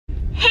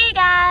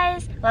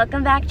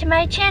welcome back to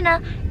my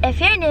channel. If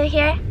you're new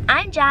here,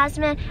 I'm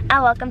Jasmine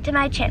and welcome to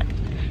my channel.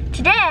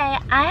 Today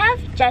I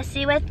have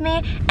Jessie with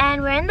me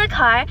and we're in the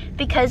car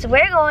because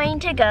we're going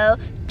to go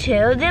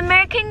to the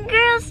American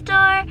Girl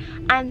store.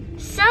 I'm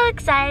so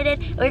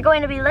excited. We're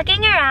going to be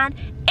looking around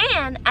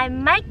and I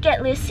might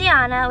get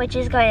Luciana, which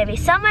is going to be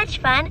so much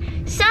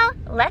fun. So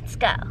let's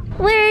go.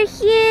 We're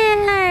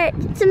here.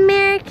 It's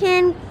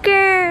American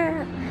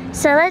Girl.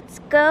 So let's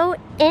go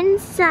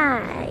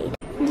inside.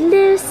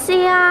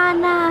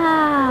 Luciana.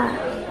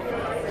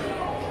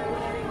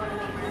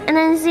 And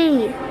then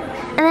Z.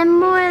 And then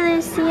more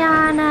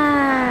Luciana.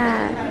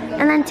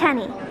 And then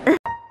Tenny.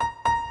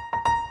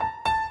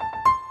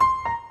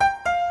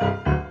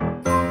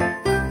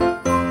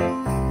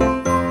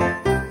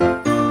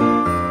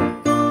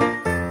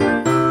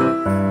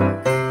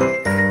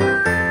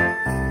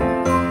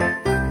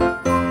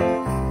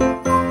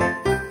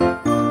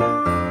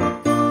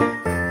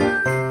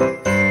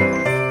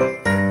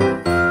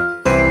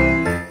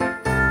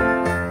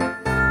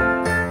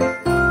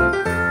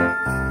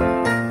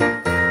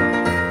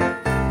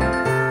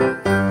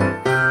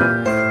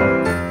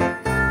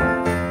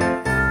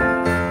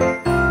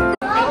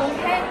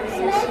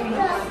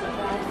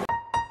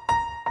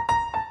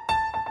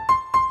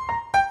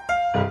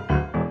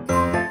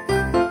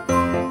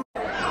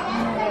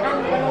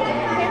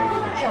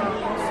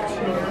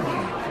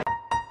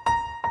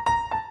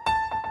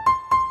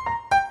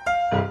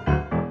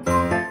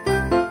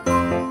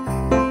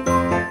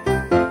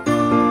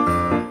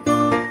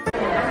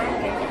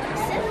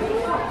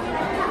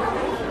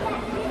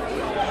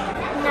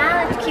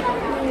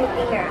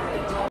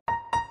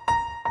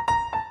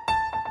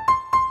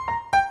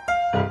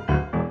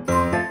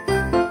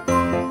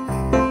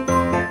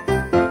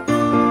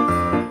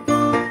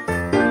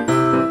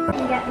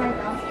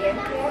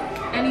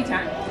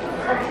 Anytime.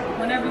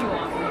 Whenever you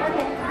want.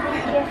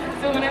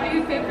 So whenever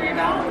you pay for your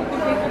ballot, you can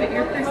pay for the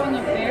ear piercing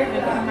up there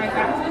and come right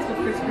back to us with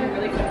Christopher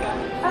really quick.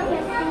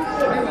 Okay,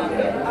 You're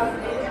welcome.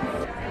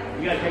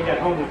 You gotta take that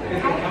home with you.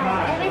 Come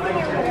on. everything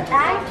in the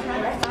bag.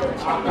 Let's go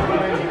check it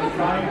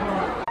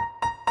out.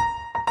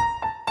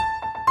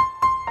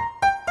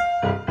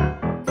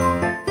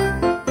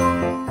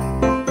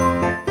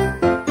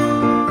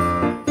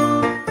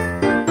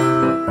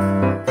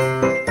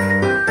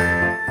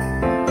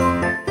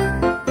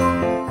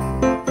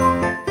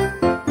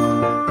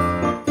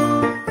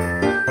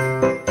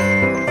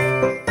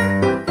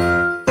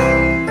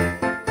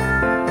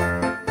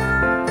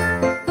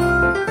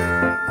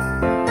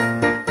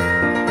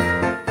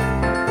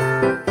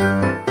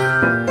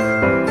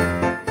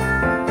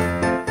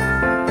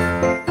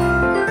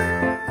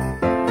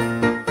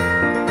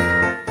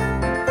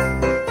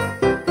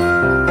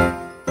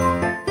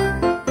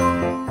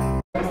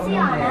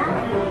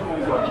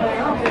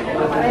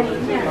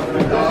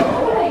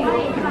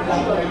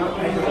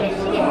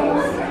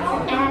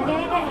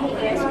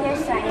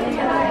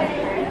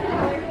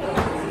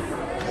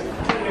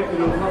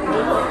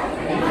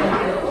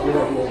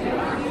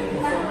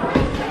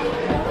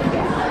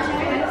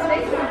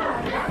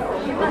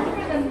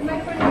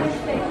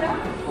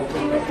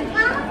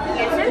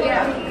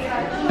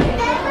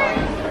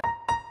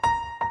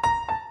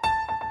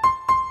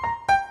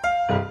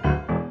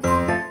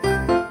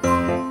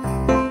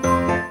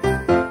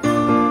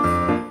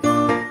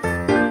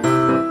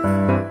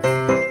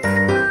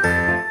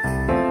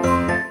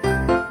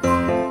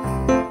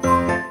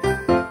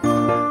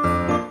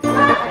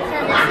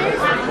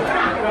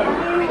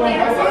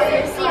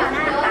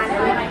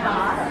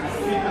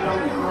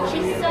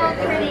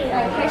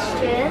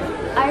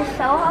 Are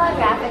so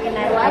holographic and I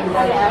love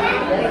how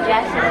your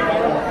dress is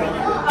really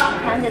pretty.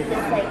 Comes with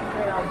this like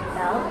little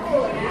belt.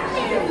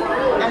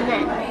 And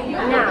then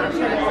now so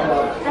the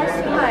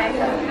best part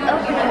of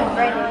opening the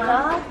braided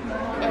off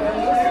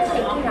is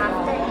taking off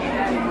the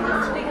hair.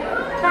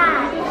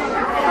 5,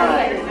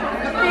 4,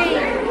 3,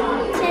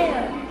 2,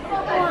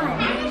 1.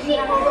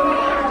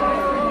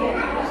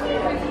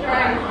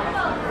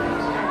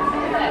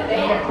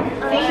 Thank you.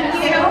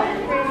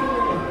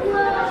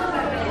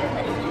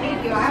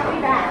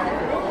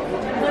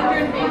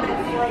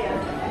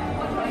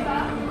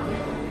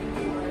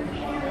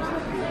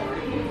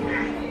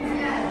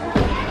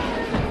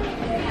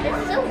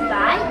 It's so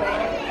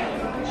vibrant.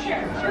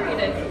 Sure you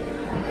did.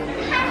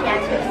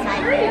 That's so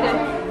exciting. Sure you did.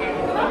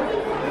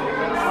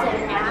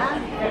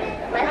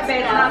 So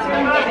now, let's go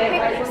and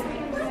get pictures.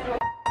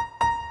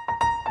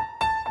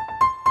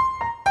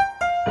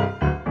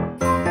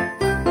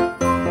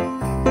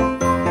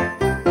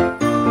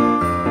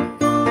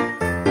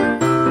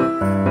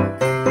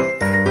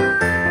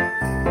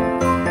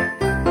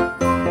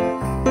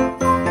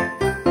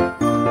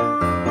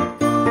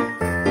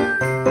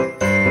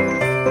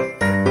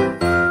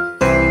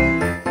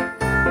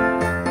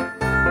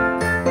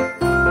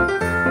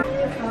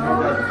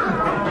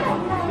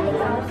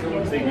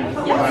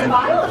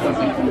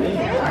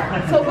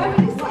 So what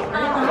is this? So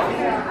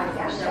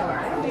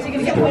you're going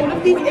to get hold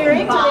of these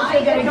earrings and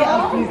then you're going to get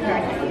off these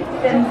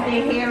earrings. Then the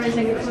hair is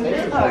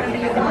included. Or are you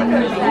going to go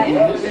to that?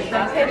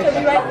 Okay, so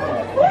be right.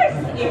 Of course.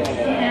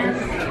 Yes.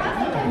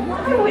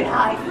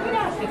 Done.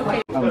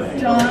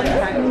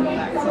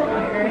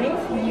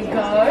 Earrings, here you go.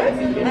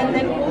 And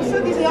then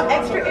also these are your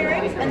extra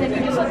earrings, and then you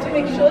just have to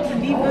make sure to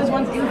leave those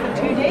ones in for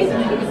 2 days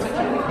and then you can switch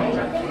everything.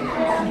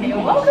 Okay,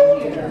 you're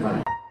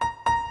welcome.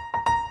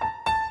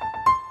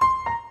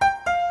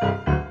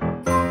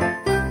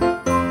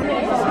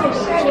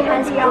 She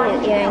has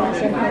blue earrings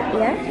in her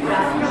ear.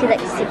 She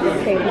looks super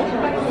pretty.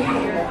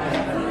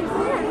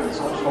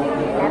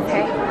 Love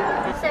her.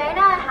 So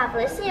now I have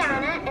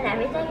Luciana and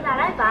everything that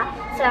I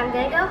bought. So I'm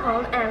going to go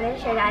home and I'm going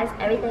to show you guys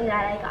everything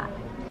that I got.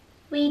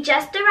 We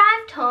just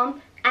arrived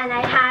home and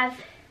I have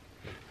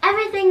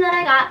everything that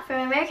I got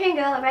from American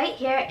Girl right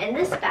here in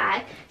this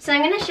bag. So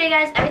I'm going to show you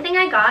guys everything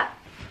I got.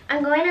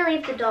 I'm going to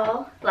leave the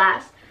doll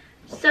last.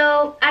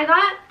 So I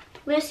got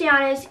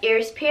Luciana's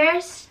ears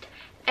pierced,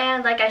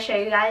 and like I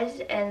showed you guys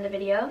in the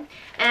video.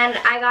 And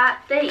I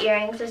got the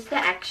earrings as the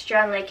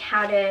extra, and like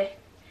how to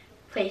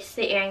place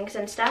the earrings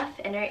and stuff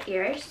in her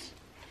ears.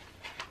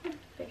 If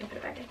I can put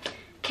it back in.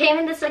 Came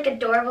in this like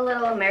adorable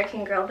little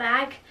American Girl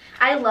bag.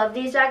 I love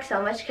these bags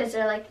so much because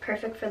they're like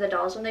perfect for the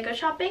dolls when they go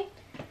shopping.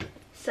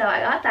 So I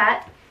got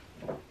that.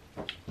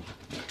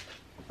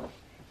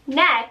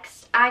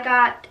 Next, I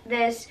got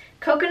this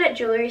coconut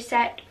jewelry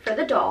set for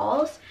the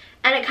dolls.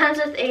 And it comes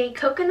with a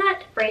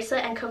coconut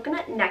bracelet and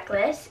coconut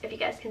necklace, if you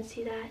guys can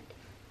see that.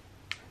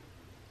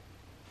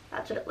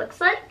 That's what it looks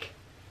like.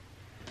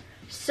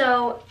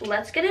 So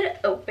let's get it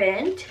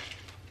opened.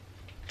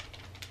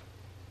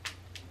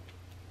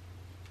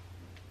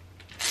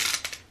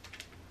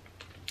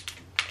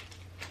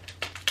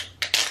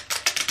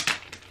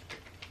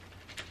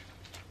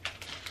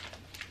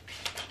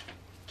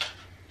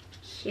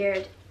 Here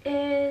it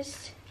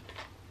is.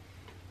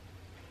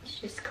 Let's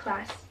just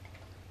clasp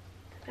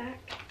the back.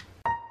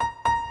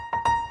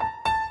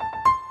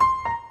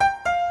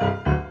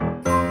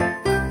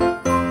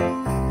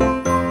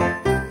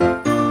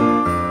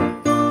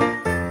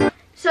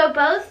 So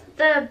both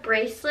the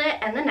bracelet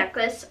and the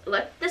necklace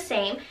look the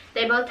same.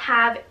 They both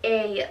have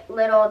a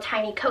little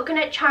tiny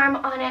coconut charm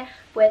on it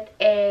with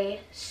a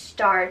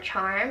star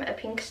charm, a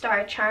pink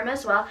star charm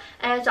as well.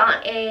 And it's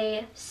on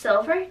a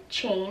silver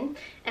chain.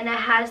 And it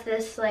has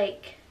this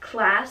like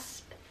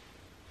clasp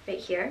right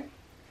here.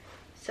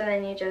 So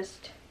then you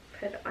just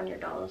put it on your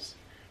doll's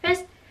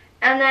wrist.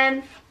 And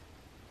then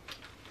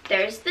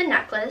there's the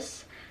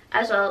necklace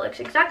as well. It looks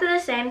exactly the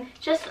same,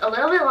 just a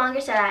little bit longer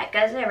so that it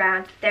goes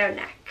around their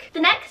neck. The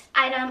next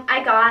item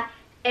I got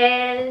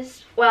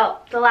is,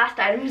 well, the last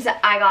items that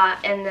I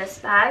got in this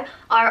bag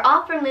are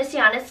all from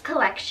Luciana's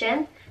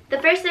collection. The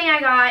first thing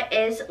I got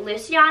is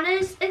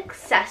Luciana's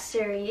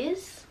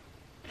accessories.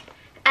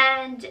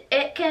 And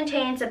it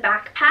contains a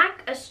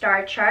backpack, a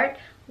star chart,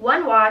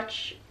 one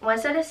watch, one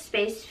set of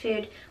space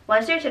food,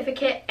 one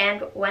certificate,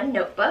 and one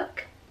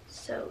notebook.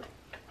 So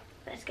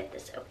let's get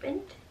this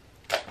opened.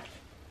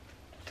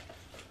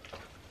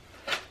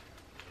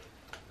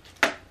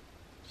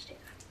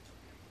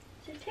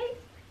 Tape.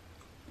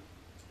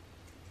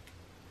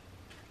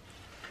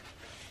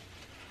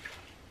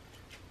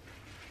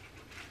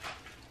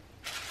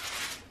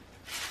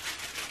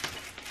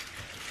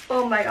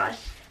 Oh my gosh.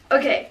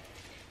 Okay,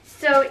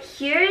 so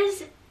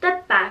here's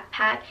the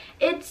backpack.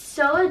 It's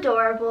so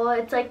adorable.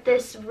 It's like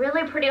this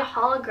really pretty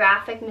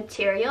holographic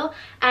material,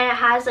 and it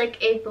has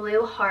like a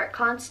blue heart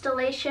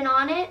constellation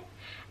on it.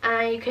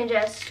 And you can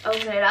just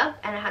open it up,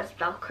 and it has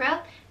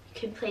Velcro. You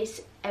can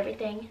place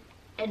everything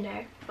in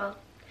there. Well,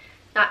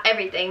 not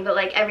everything, but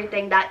like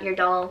everything that your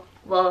doll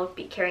will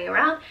be carrying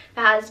around.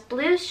 It has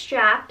blue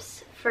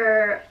straps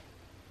for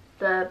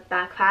the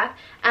backpack,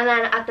 and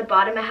then at the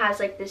bottom it has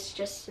like this,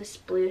 just this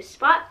blue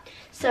spot.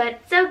 So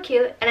it's so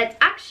cute, and it's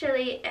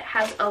actually, it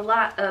has a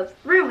lot of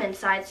room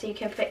inside, so you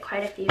can fit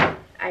quite a few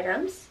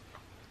items.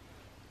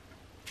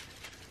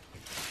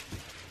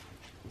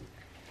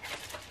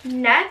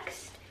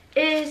 Next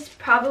is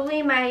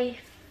probably my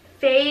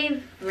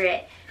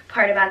favorite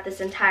part about this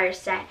entire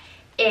set,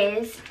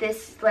 is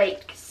this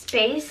like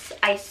space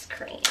ice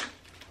cream.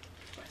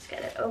 Let's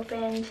get it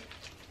opened.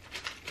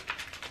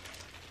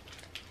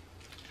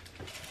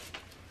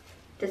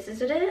 This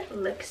is what it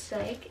looks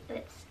like.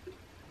 Let's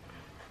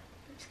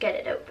get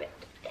it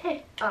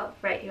opened. Oh,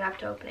 right, you have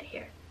to open it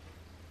here.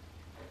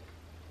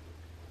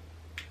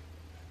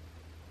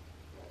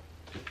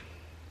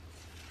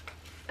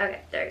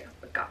 Okay, there you go,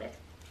 we got it.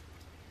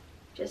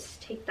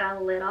 Just take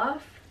that lid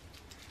off.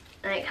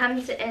 And it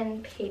comes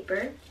in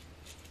paper.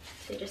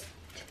 So just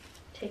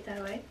take that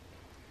away.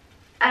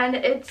 And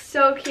it's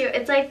so cute.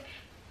 It's like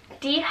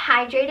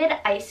dehydrated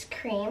ice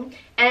cream,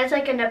 and it's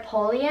like a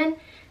Napoleon.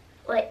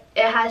 Like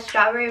it has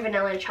strawberry,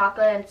 vanilla, and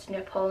chocolate, and it's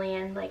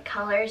Napoleon like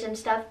colors and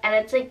stuff, and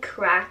it's like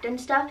cracked and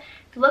stuff.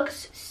 It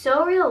looks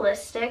so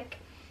realistic.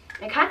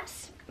 It kind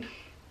of,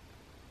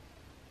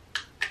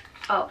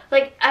 oh,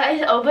 like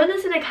I opened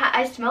this and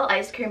I smell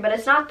ice cream, but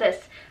it's not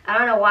this. I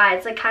don't know why.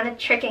 It's like kind of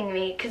tricking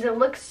me because it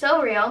looks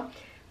so real.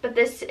 But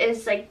this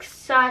is like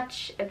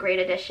such a great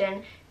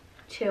addition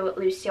to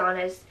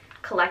Luciana's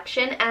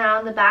collection. And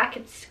on the back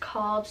it's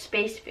called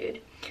Space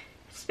Food.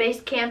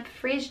 Space Camp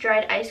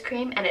freeze-dried ice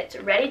cream, and it's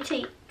ready to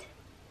eat.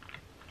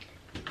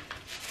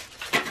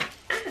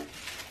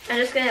 I'm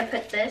just gonna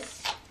put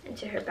this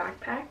into her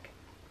backpack,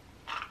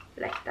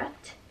 like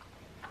that.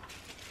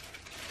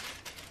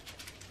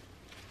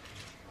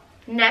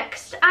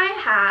 Next, I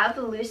have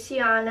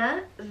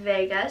Luciana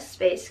Vega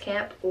Space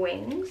Camp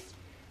wings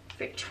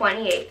for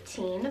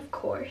 2018, of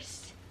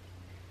course.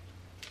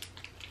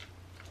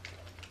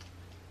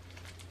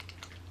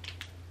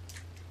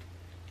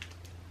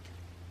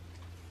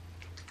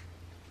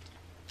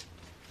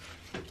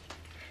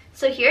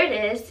 So here it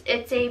is.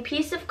 It's a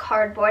piece of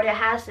cardboard. It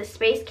has the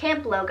Space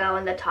Camp logo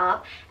on the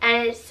top,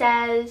 and it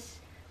says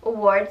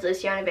Awards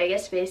Luciana Vega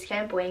Space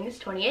Camp Wings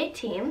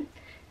 2018.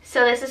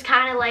 So this is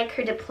kind of like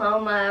her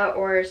diploma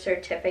or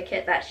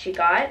certificate that she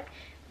got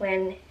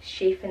when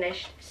she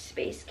finished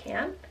Space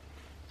Camp.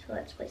 So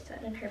let's place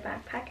that in her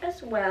backpack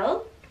as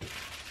well.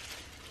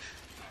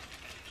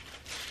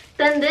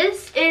 Then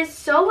this is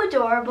so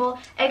adorable.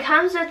 It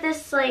comes with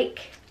this like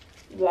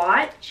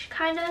watch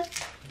kind of.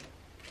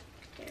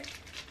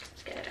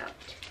 Get it out.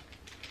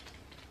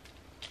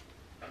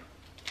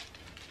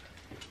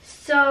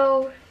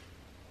 So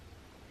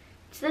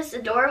it's this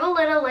adorable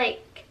little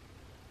like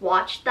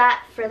watch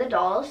that for the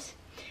dolls.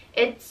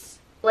 It's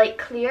like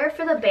clear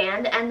for the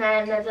band, and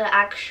then the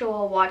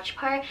actual watch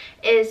part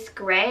is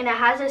gray, and it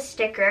has a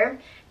sticker.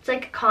 It's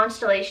like a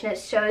constellation. It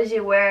shows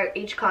you where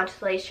each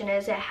constellation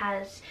is. It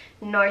has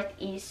north,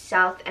 east,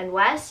 south, and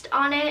west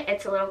on it.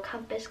 It's a little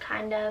compass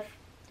kind of.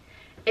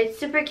 It's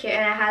super cute,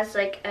 and it has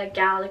like a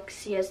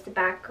galaxy as the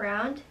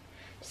background.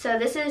 So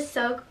this is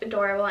so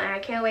adorable, and I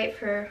can't wait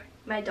for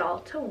my doll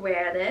to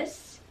wear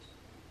this.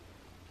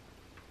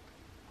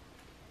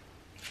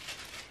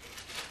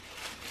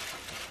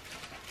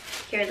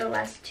 Here are the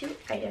last two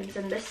items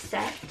in this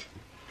set.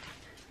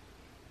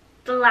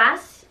 The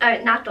last,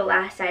 not the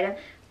last item,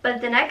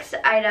 but the next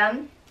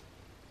item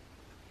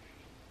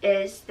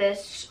is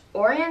this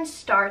Orion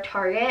star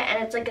target,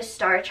 and it's like a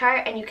star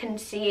chart, and you can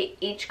see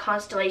each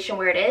constellation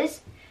where it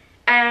is.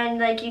 And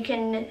like you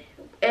can,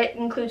 it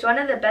includes one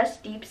of the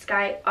best deep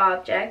sky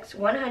objects,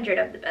 100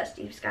 of the best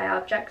deep sky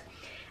objects.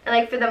 And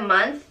like for the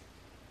month,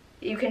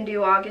 you can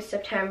do August,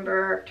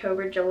 September,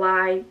 October,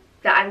 July.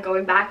 I'm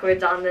going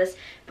backwards on this,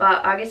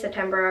 but August,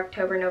 September,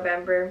 October,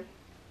 November.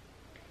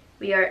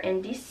 We are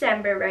in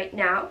December right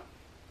now.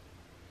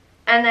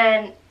 And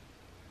then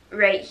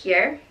right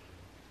here,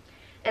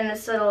 in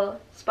this little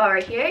spot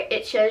right here,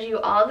 it shows you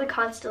all the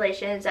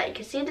constellations that you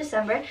can see in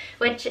December,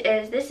 which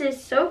is, this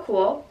is so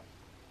cool.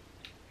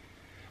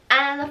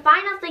 And the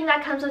final thing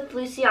that comes with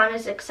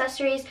Luciana's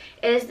accessories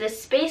is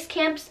this Space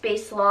Camp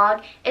Space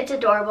Log. It's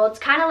adorable. It's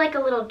kind of like a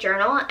little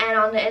journal, and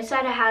on the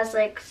inside it has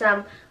like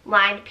some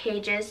lined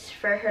pages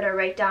for her to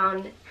write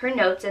down her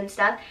notes and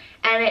stuff.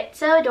 And it's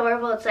so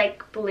adorable. It's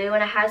like blue,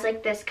 and it has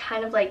like this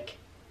kind of like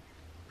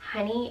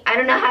honey. I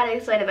don't know how to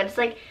explain it, but it's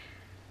like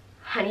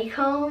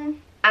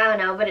honeycomb. I don't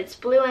know, but it's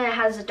blue, and it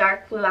has a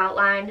dark blue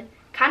outline.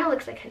 Kind of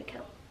looks like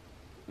honeycomb,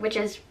 which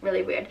is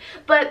really weird,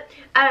 but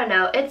I don't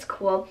know, it's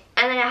cool.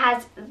 And then it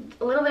has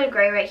a little bit of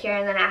gray right here,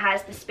 and then it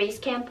has the Space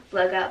Camp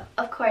logo,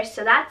 of course.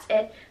 So that's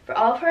it for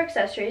all of her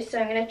accessories. So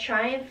I'm going to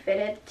try and fit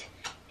it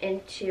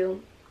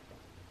into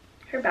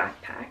her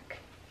backpack.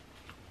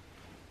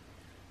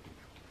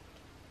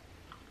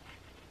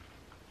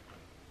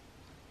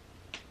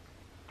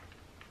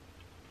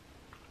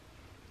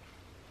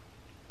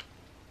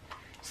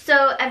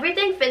 So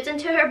everything fits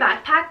into her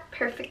backpack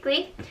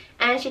perfectly,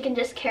 and she can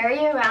just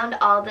carry around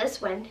all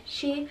this when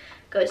she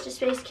goes to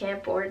Space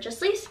Camp or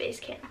just leaves Space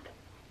Camp.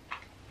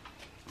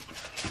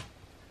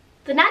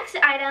 The next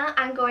item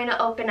I'm going to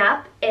open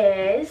up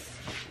is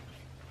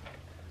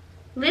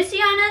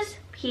Luciana's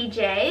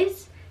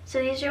PJs.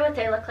 So these are what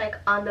they look like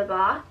on the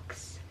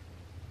box.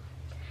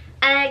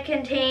 And it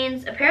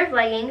contains a pair of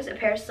leggings, a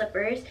pair of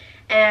slippers,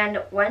 and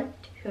one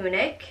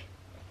tunic.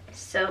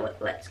 So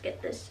let's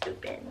get this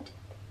opened.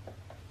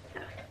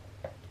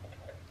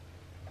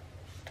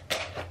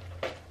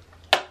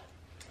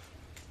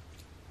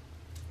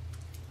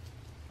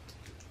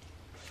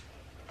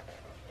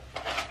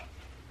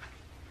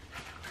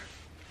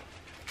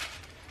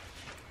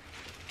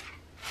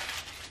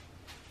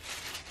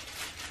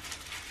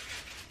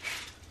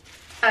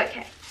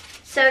 Okay,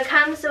 so it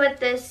comes with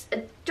this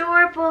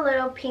adorable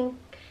little pink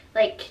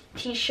like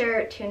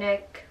t-shirt,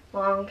 tunic,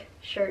 long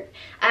shirt,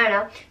 I don't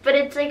know, but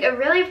it's like a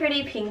really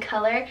pretty pink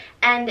color,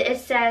 and it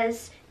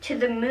says to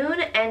the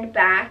moon and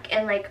back,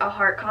 and like a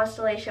heart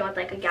constellation with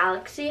like a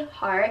galaxy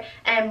heart,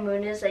 and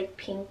moon is like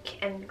pink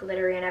and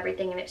glittery and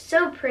everything, and it's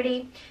so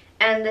pretty.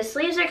 And the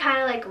sleeves are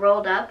kind of like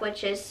rolled up,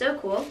 which is so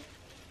cool.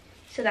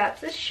 So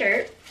that's the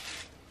shirt.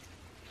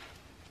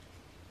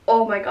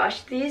 Oh my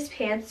gosh, these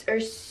pants are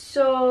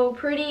so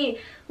pretty.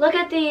 Look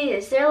at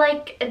these. They're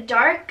like a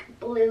dark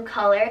blue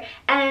color,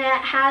 and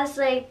it has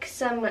like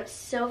some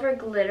silver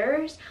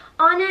glitters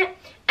on it,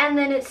 and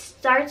then it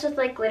starts with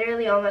like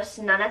literally almost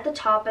none at the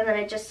top, and then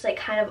it just like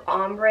kind of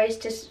ombres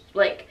to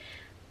like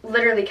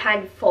literally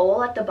kind of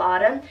full at the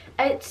bottom.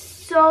 It's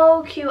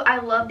so cute.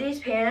 I love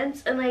these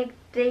pants, and like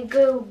they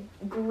go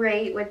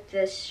great with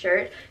this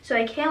shirt, so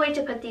I can't wait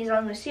to put these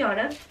on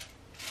Luciana.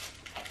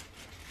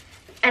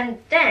 And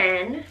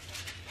then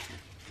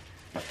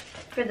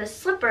for the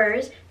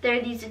slippers, there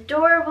are these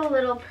adorable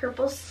little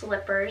purple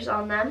slippers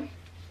on them.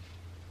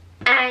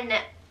 And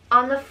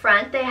on the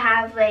front, they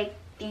have like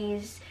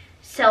these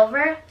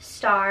silver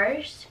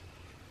stars.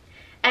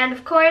 And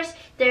of course,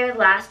 they're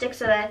elastic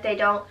so that they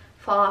don't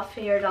fall off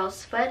of your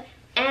doll's foot.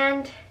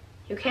 And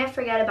you can't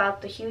forget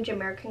about the huge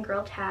American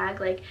Girl tag.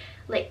 Like,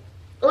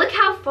 look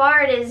how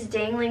far it is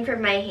dangling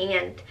from my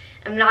hand.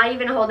 I'm not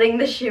even holding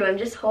the shoe. I'm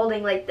just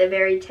holding like the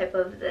very tip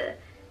of the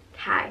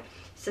tag.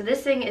 So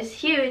this thing is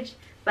huge,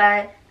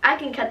 but I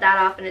can cut that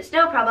off and it's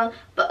no problem.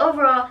 But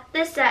overall,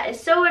 this set is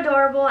so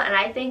adorable, and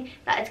I think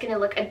that it's going to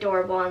look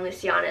adorable on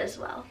Luciana as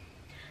well.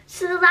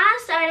 So the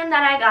last item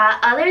that I got,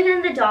 other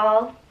than the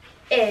doll,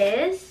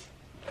 is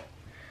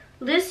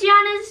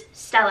Luciana's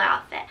Stella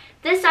outfit.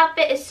 This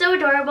outfit is so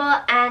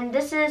adorable, and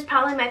this is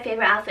probably my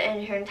favorite outfit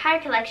in her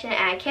entire collection,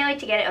 and I can't wait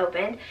to get it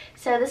opened.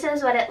 So this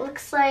is what it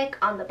looks like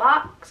on the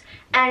box,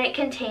 and it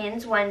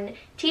contains one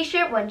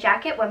t-shirt, one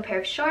jacket, one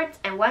pair of shorts,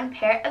 and one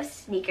pair of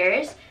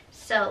sneakers.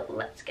 So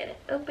let's get it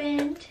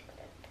opened.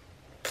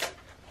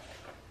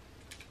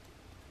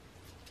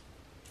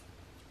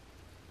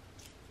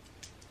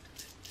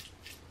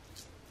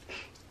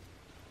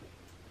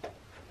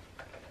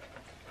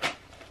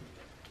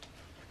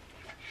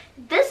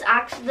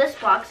 This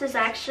box is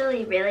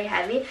actually really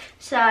heavy,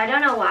 so I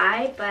don't know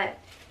why, but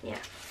yeah.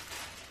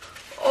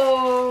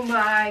 Oh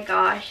my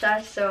gosh,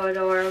 that's so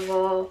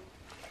adorable.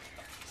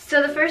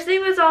 So the first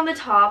thing that's on the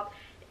top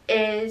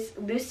is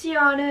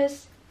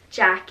Luciana's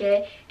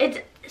jacket. It's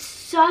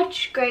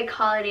such great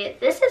quality.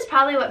 This is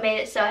probably what made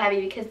it so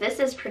heavy, because this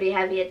is pretty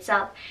heavy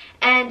itself.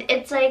 And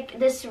it's like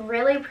this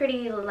really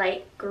pretty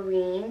light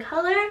green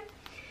color.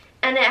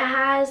 And it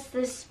has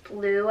this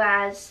blue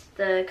as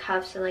the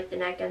cuffs and like the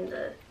neck and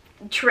the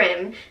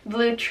trim,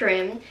 blue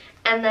trim,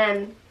 and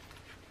then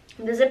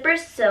the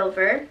zipper's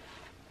silver,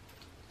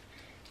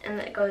 and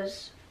it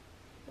goes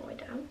all the way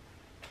down,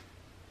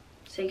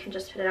 so you can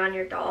just put it on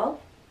your doll.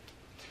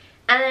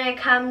 And then it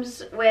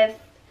comes with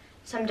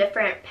some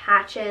different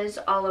patches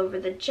all over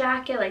the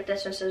jacket, like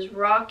this one says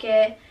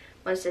Rocket,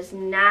 one says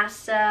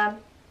NASA,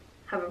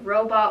 have a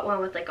robot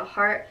one with like a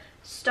heart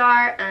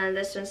star, and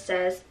this one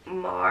says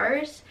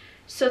Mars.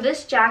 So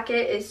this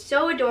jacket is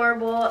so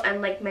adorable,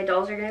 and like my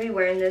dolls are going to be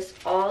wearing this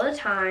all the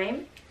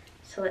time.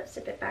 So let's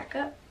zip it back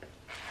up.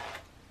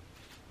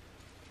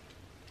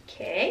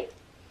 Okay.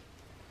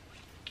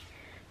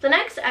 The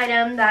next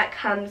item that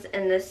comes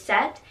in this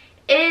set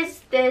is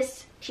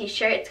this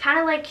t-shirt. It's kind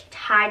of like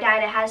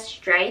tie-dyed. It has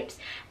stripes,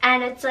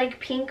 and it's like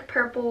pink,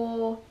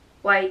 purple,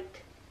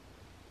 white,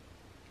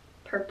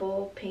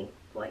 purple, pink,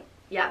 white.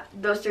 Yeah,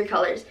 those three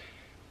colors.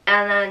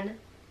 And then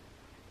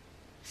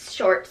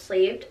short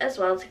sleeved as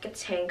well. It's like a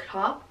tank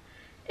top.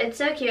 It's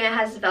so cute. It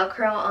has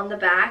Velcro on the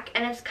back,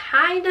 and it's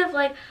kind of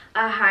like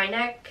a high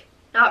neck,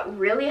 not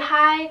really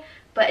high,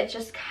 but it's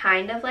just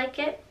kind of like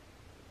it.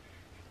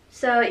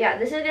 So yeah,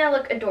 this is gonna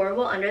look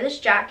adorable under this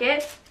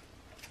jacket.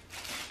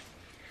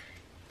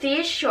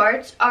 These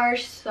shorts are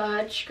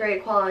such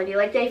great quality.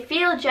 Like, they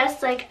feel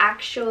just like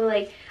actual,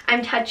 like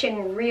I'm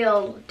touching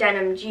real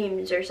denim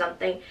jeans or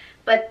something,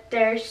 but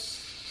they're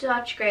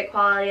such great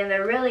quality, and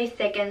they're really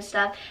thick and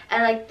stuff,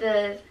 and like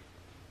the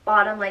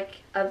bottom like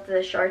of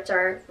the shorts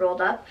are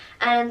rolled up,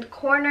 and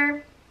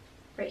corner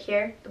right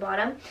here, the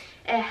bottom,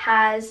 it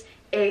has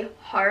a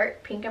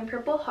heart, pink and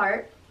purple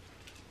heart,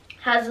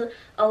 has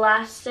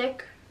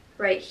elastic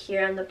right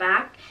here on the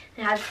back,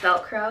 it has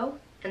Velcro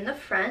in the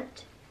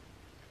front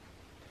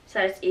so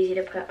that it's easy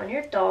to put on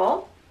your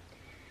doll.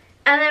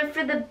 And then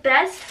for the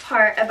best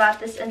part about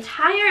this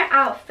entire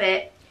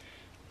outfit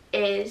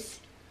is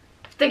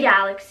the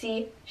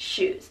Galaxy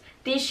shoes.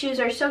 These shoes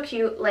are so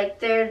cute. Like,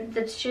 they're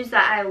the shoes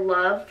that I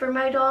love for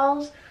my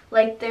dolls.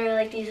 Like, they're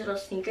like these little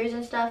sneakers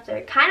and stuff.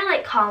 They're kind of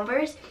like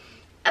Converse,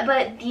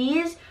 but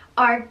these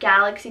are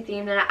Galaxy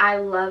themed, and I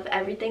love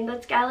everything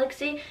that's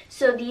Galaxy.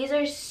 So these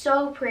are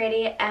so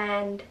pretty,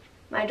 and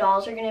my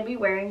dolls are going to be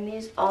wearing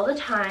these all the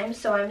time.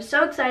 So I'm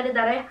so excited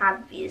that I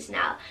have these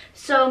now.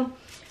 So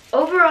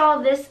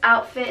overall, this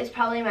outfit is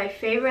probably my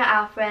favorite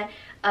outfit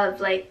of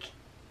like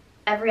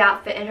every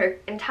outfit in her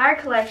entire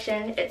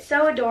collection. It's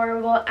so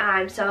adorable, and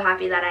I'm so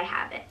happy that I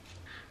have it.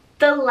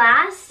 The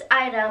last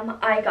item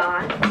I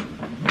got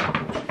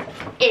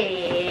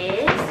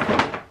is,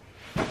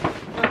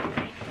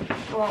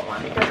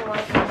 it doesn't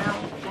want to come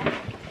out.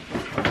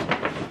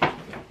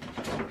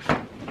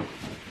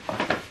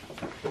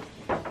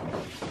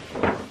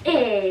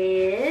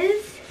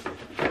 Is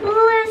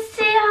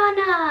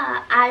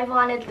Luciana. I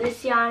wanted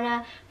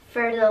Luciana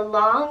for the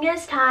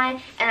longest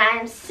time, and I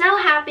am so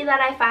happy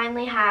that I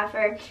finally have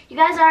her. You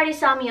guys already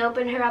saw me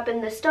open her up in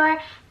the store,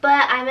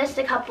 but I missed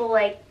a couple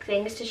like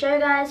things to show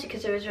you guys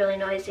because it was really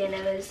noisy and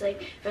it was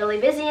like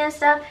really busy and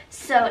stuff.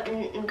 So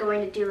I'm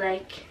going to do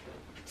like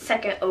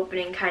second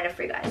opening kind of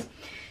for you guys.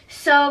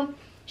 So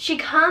she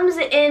comes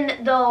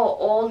in the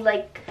old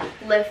like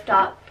lift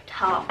up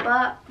top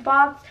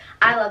box.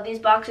 I love these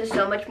boxes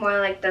so much more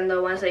like than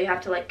the ones that you have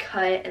to like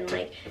cut, and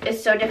like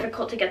it's so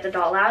difficult to get the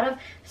doll out of.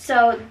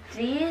 So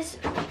these,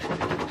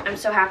 I'm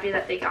so happy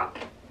that they got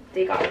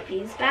they got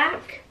these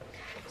back.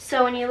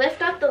 So when you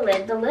lift up the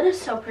lid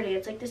is so pretty.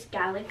 It's like this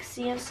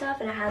galaxy of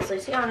stuff, and it has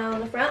Luciana on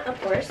the front,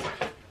 of course.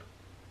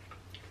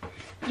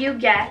 You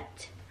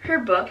get her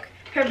book.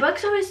 Her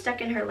book's always stuck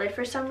in her lid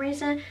for some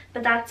reason,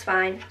 but that's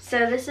fine.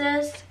 So this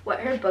is what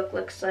her book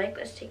looks like.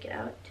 Let's take it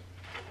out.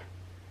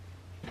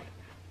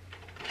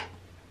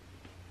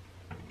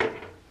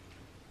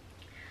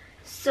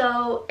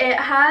 So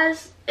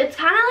it's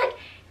kind of like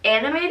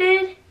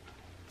animated.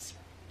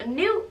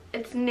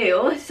 It's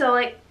new. So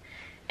like,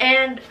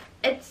 and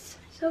it's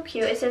so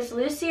cute. It says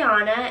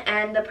Luciana,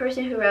 and the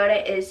person who wrote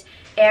it is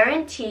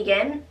Erin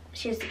Teagan.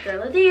 She's the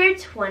Girl of the Year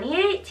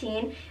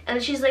 2018,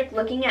 and she's like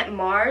looking at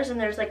Mars, and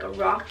there's like a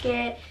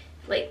rocket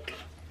like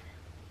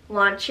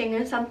launching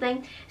or something.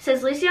 It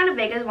says Luciana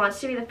Vega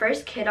wants to be the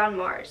first kid on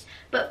Mars,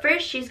 but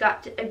first she's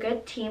got a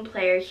good team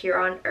player here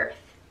on Earth.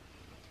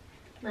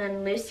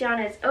 Then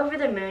Luciana is over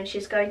the moon.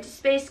 She's going to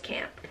space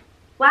camp.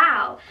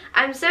 Wow,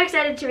 I'm so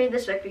excited to read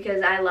this book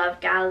because I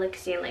love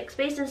galaxy and like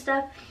space and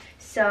stuff.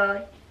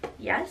 So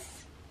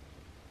yes.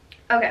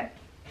 Okay,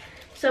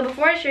 so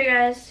before I show you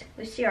guys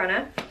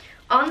Luciana,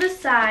 on the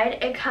side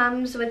it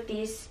comes with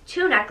these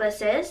 2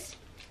 necklaces.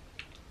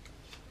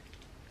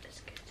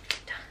 Let's get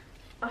it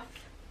off.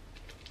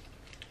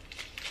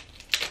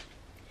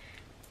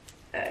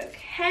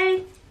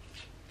 Okay.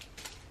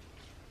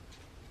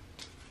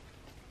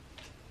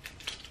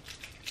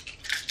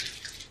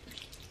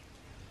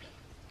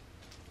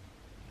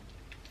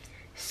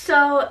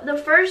 So the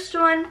first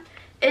one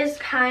is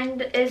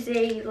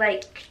a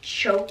like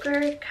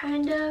choker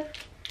kind of.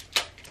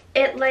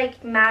 It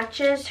like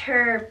matches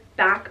her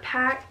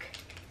backpack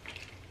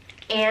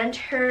and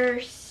her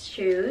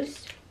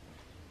shoes.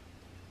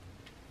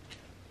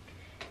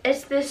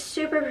 It's this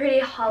super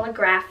pretty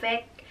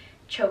holographic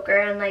choker,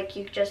 and like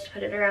you just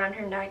put it around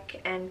her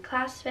neck and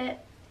clasp it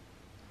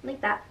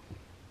like that.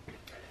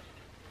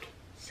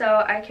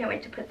 So I can't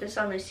wait to put this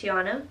on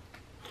Luciana.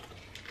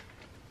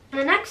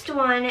 The next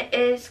one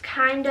is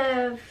kind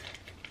of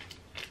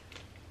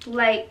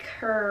like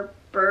her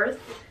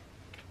birth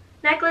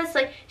necklace.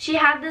 Like she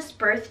had this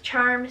birth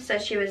charm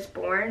since she was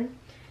born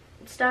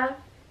and stuff.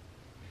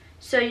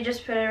 So you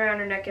just put it around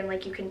her neck and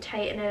like you can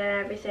tighten it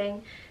and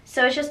everything.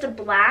 So it's just a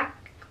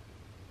black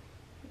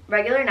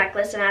regular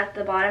necklace, and at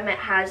the bottom it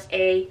has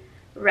a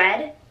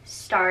red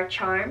star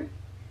charm.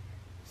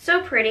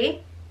 So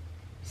pretty.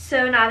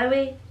 So now that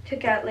we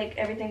took out like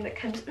everything that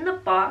comes in the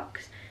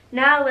box,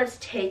 now let's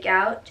take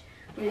out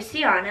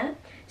Luciana.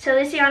 So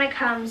Luciana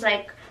comes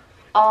like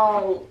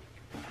all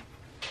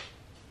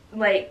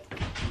like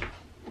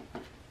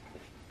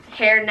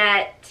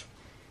hairnet,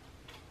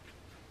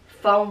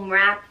 foam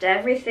wrapped,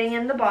 everything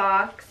in the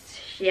box.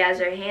 She has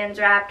her hands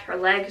wrapped, her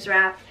legs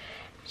wrapped.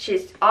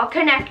 She's all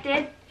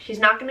connected. She's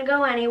not gonna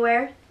go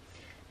anywhere.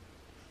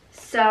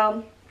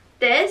 So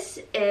this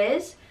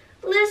is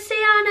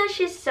Luciana.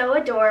 She's so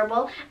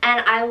adorable,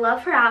 and I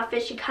love her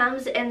outfit. She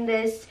comes in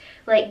this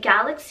like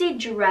galaxy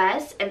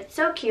dress, and it's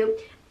so cute.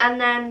 And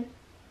then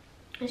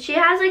she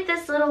has like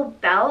this little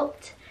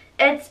belt.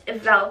 It's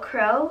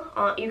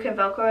Velcro. You can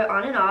Velcro it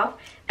on and off.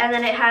 And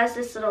then it has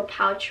this little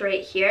pouch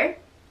right here.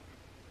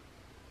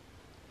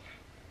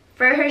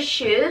 For her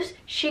shoes,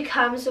 she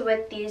comes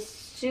with these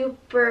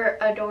super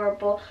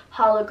adorable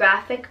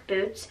holographic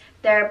boots.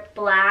 They're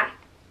black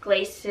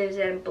laces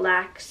and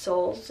black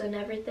soles and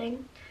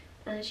everything.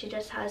 And then she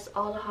just has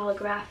all the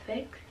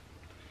holographic.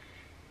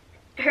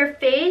 Her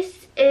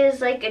face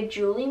is like a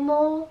Julie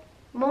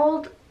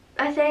mold,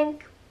 I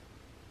think.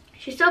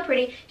 She's so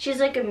pretty. She's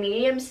like a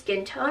medium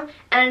skin tone,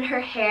 and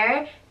her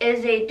hair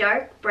is a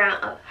dark brown.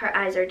 Oh, her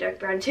eyes are dark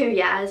brown too,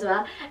 yeah, as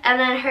well. And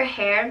then her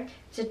hair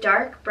is a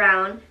dark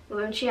brown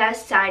when she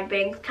has side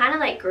bangs, kind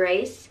of like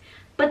Grace.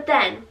 But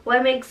then,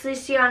 what makes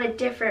Luciana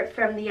different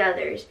from the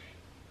others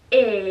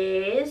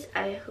is,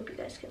 I hope you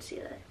guys can see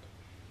that,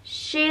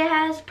 she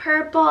has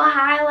purple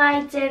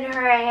highlights in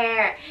her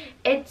hair.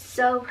 It's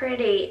so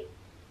pretty.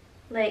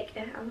 Like,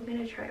 I'm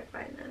gonna try to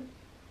find them.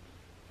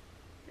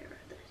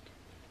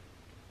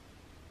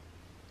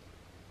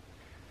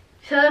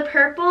 So the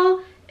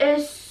purple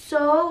is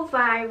so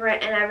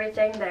vibrant and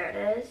everything. There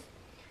it is.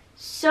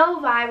 So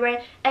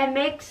vibrant. It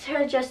makes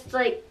her just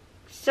like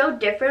so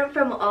different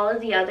from all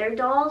of the other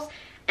dolls.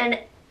 And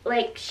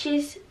like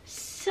she's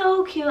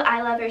so cute.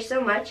 I love her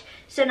so much.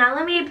 So now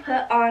let me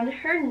put on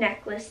her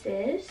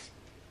necklaces.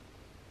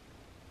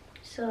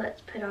 So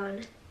let's put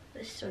on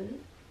this one.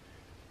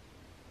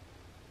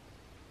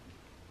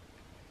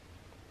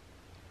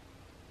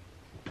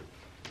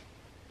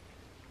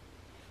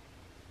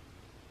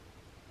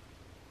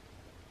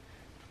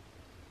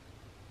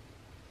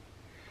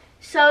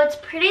 So it's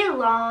pretty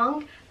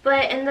long,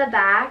 but in the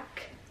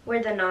back where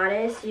the knot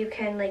is, you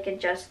can like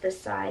adjust the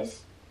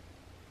size.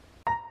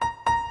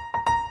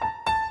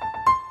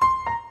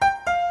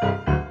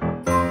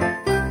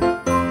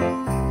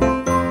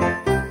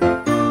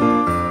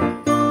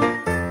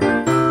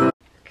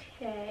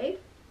 Okay.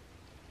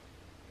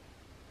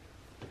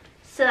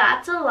 So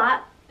that's a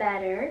lot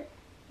better.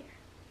 Here,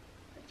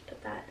 let's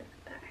put that in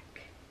the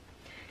back.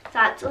 So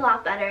that's a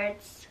lot better.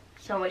 It's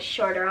so much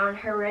shorter on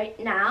her right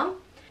now.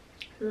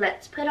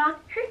 Let's put on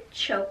her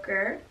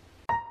choker.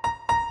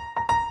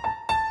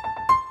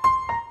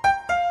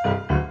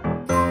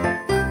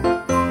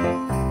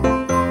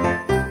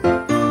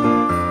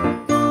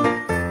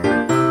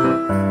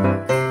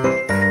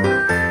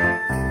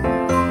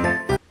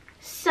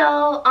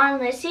 So on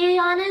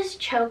Luciana's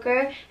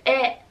choker,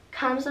 it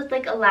comes with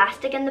like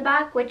elastic in the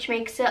back, which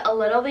makes it a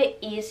little bit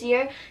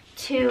easier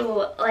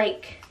to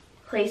like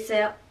place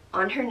it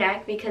on her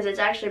neck because it's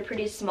actually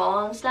pretty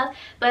small and stuff,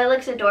 but it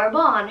looks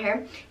adorable on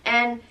her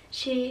and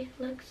she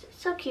looks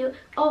so cute.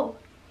 Oh,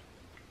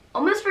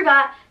 almost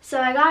forgot.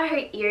 So I got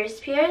her ears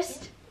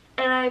pierced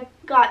and I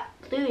got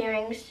blue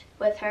earrings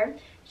with her.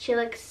 She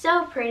looks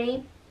so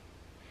pretty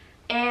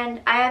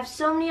and I have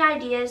so many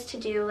ideas to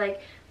do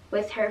like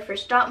with her for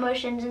stop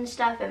motions and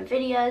stuff and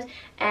videos,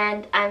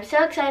 and I'm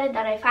so excited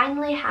that I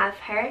finally have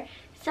her.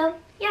 So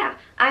yeah,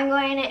 I'm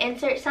going to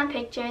insert some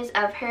pictures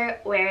of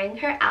her wearing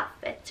her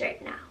outfits right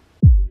now.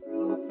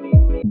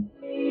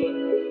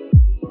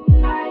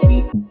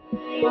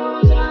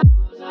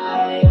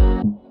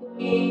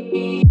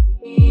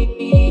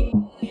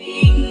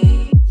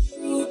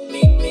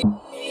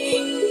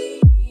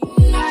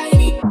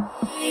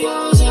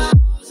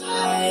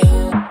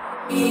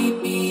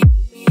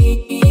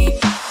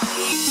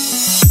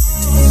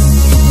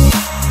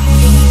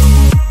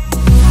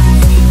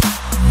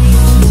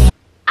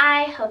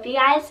 I hope you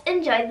guys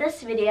enjoyed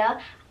this video.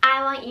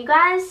 I want you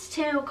guys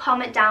to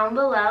comment down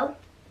below.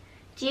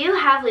 Do you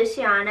have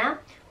Luciana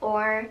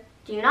or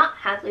do you not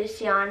have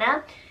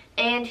Luciana?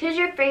 And who's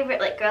your favorite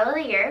like girl of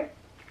the year?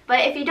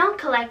 But if you don't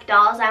collect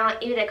dolls, I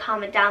want you to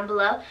comment down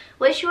below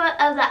which one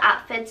of the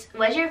outfits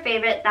was your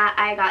favorite that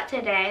I got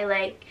today.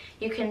 Like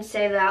you can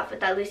say the outfit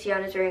that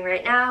Luciana's wearing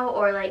right now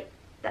or like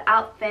the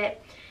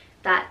outfit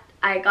that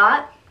I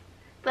got.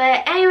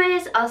 But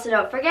anyways, also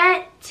don't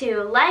forget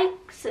to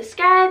like,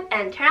 subscribe,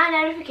 and turn on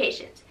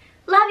notifications.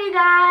 Love you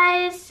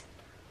guys!